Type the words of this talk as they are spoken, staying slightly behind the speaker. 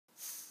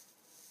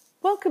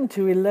Welcome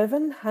to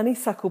 11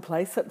 Honeysuckle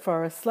Place at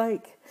Forest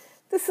Lake.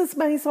 This is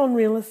Maison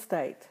Real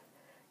Estate.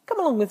 Come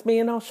along with me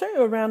and I'll show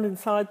you around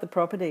inside the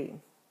property.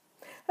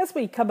 As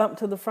we come up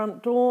to the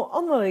front door,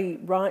 on the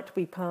right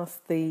we pass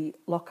the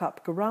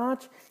lock-up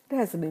garage. It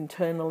has an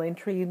internal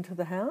entry into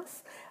the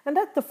house, and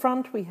at the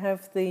front we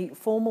have the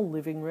formal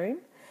living room,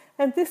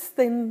 and this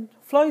then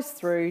flows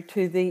through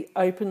to the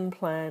open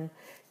plan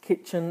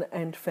kitchen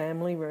and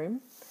family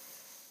room.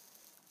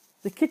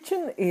 The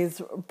kitchen is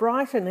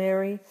bright and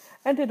airy,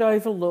 and it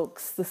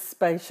overlooks the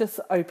spacious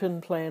open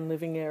plan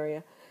living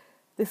area.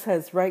 This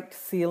has raked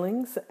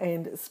ceilings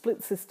and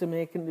split system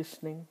air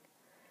conditioning.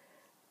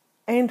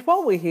 And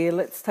while we're here,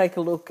 let's take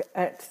a look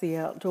at the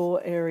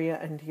outdoor area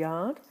and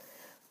yard.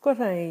 We've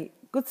got a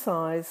good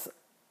size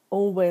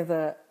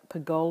all-weather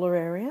pergola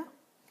area,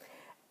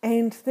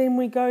 and then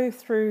we go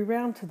through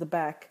round to the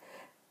back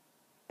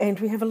and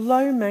we have a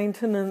low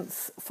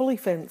maintenance, fully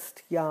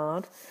fenced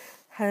yard.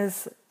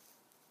 Has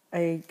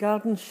a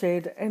garden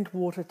shed and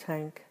water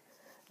tank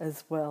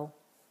as well.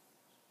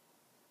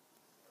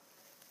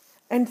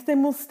 And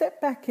then we'll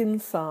step back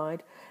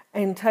inside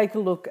and take a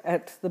look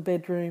at the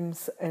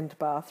bedrooms and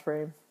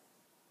bathroom.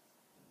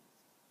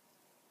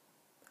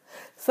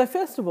 So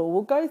first of all,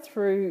 we'll go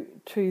through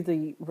to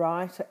the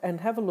right and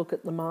have a look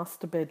at the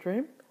master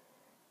bedroom.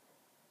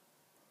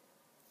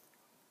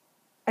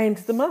 And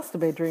the master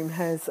bedroom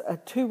has a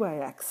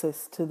two-way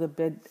access to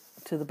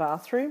the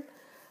bathroom,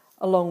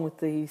 along with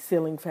the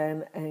ceiling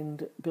fan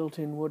and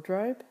built-in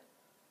wardrobe.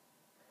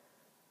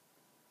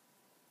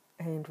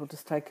 And we'll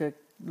just take a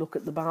look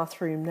at the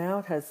bathroom now.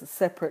 It has a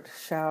separate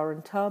shower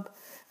and tub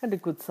and a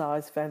good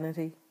size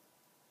vanity.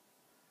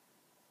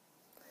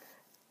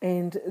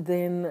 And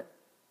then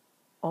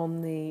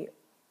on the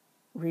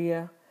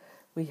rear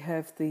we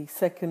have the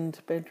second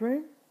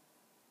bedroom.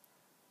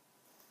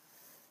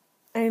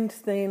 And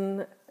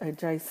then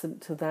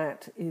adjacent to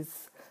that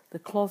is the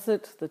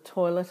closet, the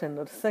toilet and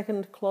a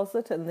second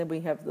closet, and then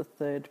we have the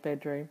third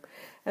bedroom.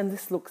 And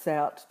this looks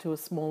out to a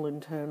small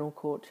internal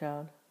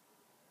courtyard.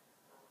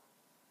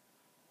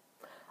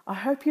 I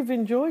hope you've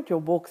enjoyed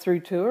your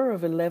walkthrough tour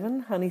of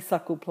 11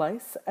 Honeysuckle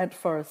Place at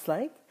Forest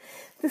Lake.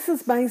 This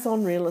is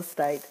Maison Real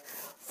Estate.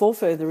 For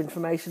further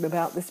information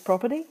about this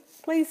property,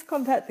 please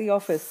contact the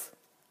office.